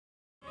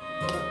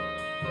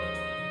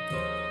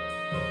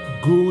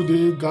Good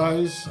day,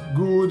 guys.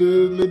 Good day,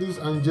 ladies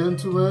and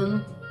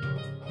gentlemen.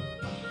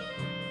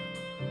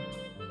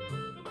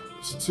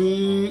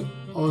 Still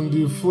on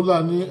the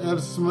Fulani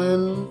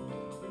herdsmen,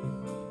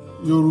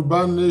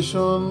 Yoruba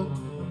nation,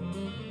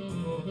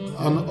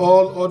 and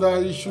all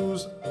other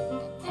issues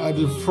at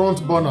the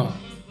front burner.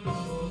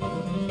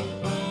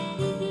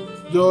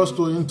 Just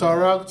to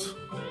interact,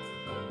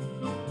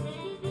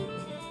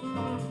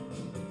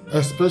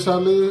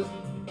 especially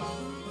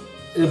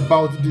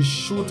about the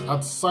shoot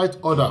at sight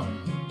order.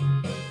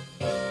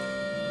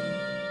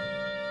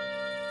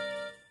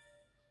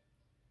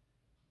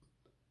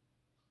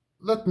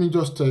 Let me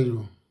just tell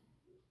you,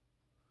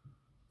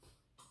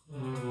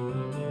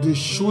 the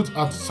shoot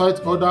at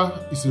sight order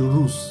is a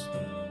ruse.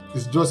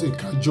 It's just a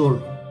cajole.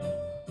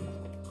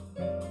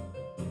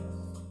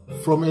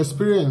 From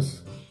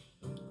experience,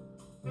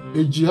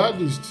 a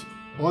jihadist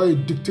or a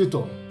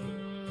dictator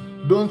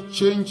don't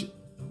change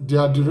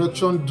their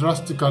direction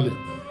drastically.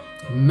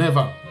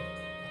 Never.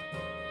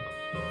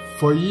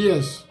 For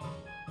years,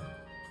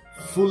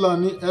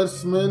 Fulani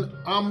herdsmen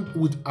armed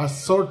with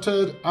assault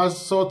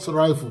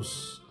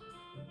rifles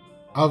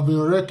have been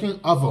wreaking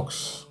havoc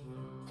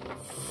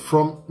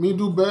from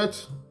Middle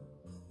Belt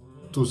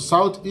to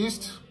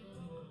Southeast,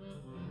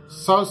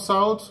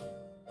 South,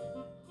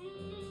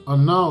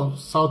 and now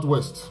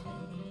Southwest.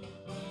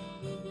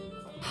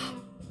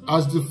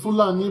 Has the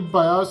Fulani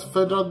biased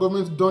federal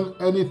government done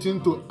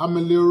anything to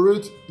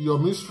ameliorate your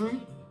misery?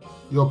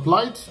 Your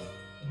plight?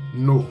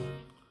 No.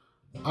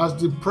 As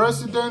the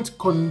president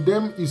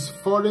condemned his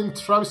foreign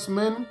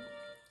tribesmen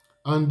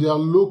and their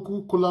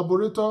local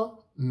collaborator?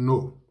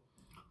 No.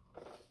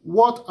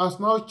 What has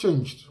now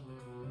changed?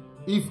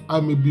 If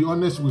I may be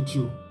honest with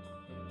you,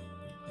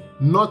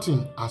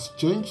 nothing has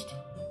changed.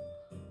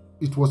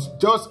 It was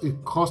just a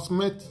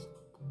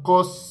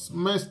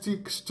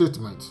cosmetic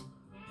statement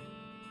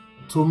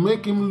to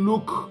make him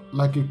look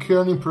like a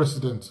caring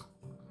president.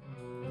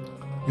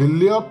 A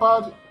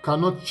leopard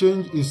cannot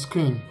change his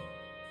skin.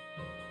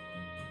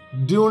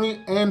 During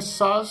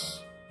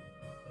NSAS,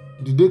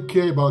 did they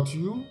care about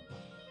you?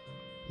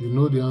 You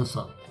know the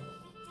answer.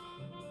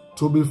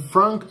 To be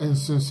frank and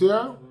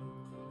sincere,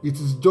 it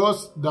is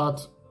just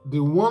that they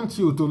want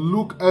you to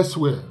look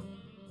elsewhere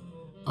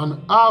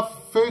and have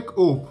fake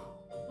hope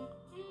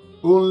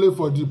only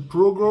for the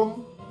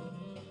program,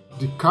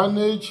 the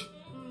carnage,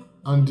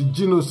 and the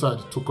genocide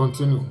to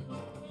continue.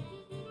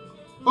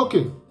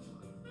 Okay.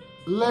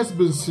 Let's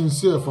be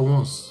sincere for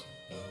once.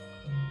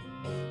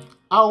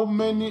 How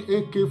many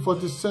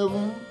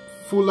AK-47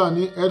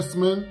 Fulani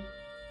herdsmen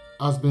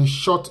has been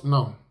shot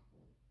now?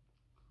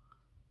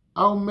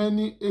 How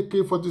many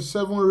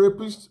AK-47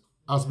 rapists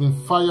has been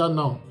fired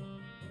now?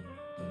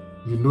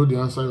 You know the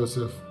answer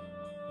yourself.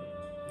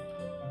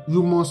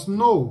 You must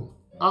know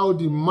how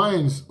the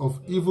minds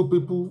of evil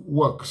people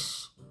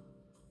works.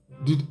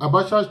 Did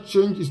Abacha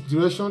change his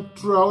direction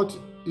throughout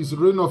his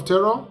reign of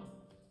terror?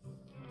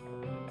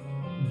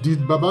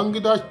 Did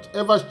Babangida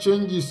ever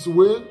change his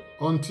way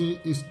until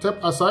he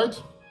stepped aside?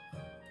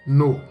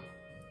 No.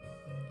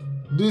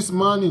 This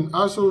man in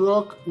Aso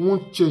Rock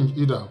won't change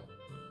either.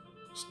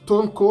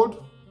 Stone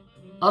cold,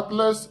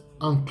 heartless,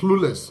 and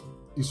clueless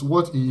is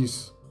what he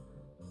is.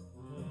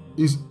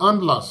 His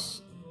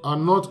handlers are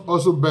not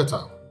also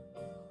better.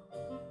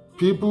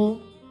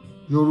 People,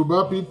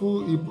 Yoruba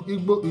people,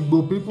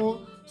 Igbo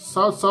people,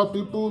 South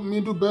people,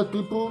 Middle Belt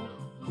people,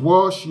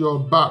 wash your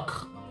back.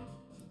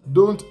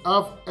 Don't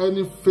have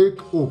any fake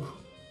hope.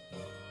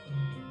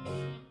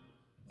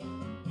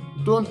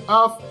 Don't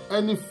have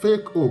any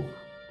fake hope.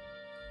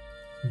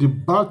 The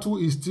battle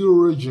is still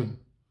raging.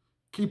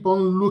 Keep on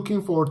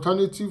looking for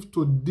alternatives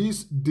to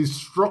this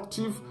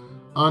destructive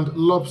and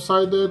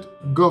lopsided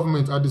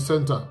government at the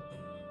center.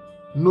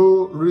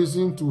 No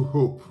reason to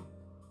hope.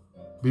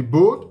 Be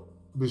bold,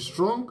 be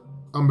strong,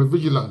 and be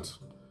vigilant.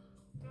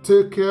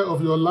 Take care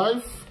of your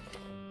life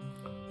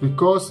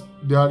because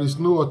there is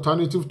no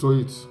alternative to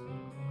it.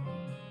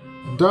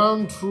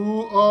 Down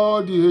through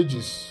all the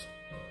ages,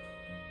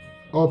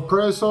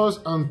 oppressors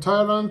and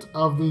tyrants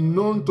have been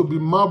known to be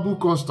marble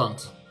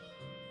constant.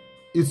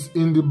 It's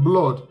in the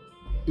blood,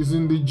 it's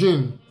in the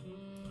gene.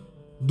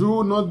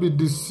 Do not be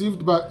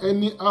deceived by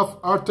any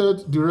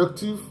half-hearted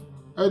directive,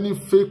 any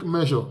fake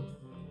measure.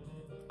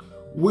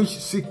 Which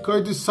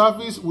security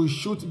service will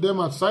shoot them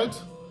at sight?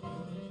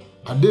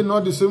 Are they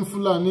not the same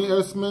Fulani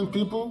herdsmen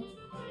people?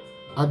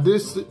 Are they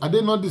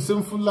not the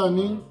same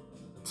Fulani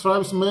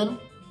tribesmen?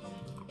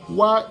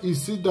 Why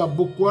is it that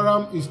Boko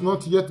Haram is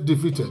not yet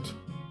defeated?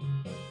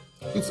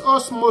 It's all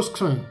smoke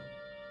screen.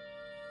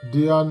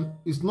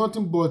 It's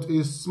nothing but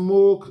a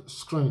smoke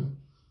screen.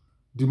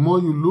 The more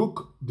you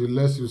look, the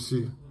less you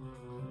see.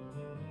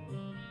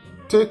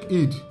 Take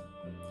heed,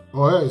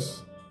 or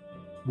else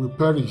we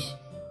perish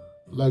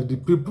like the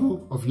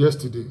people of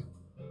yesterday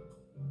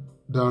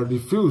that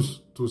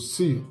refuse to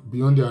see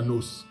beyond their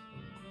nose.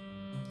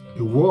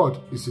 A word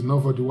is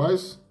enough for the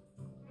wise.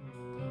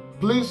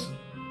 Please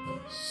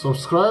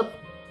subscribe,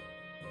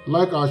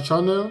 like our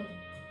channel,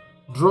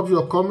 drop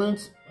your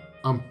comments,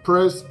 and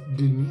press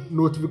the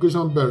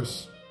notification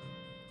bells.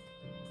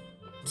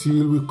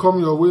 Till we come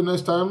your way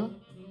next time,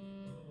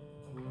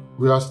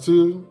 we are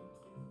still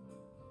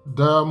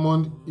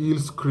Diamond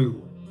Hills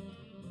Crew.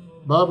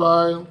 Bye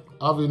bye.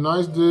 Have a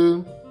nice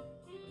day.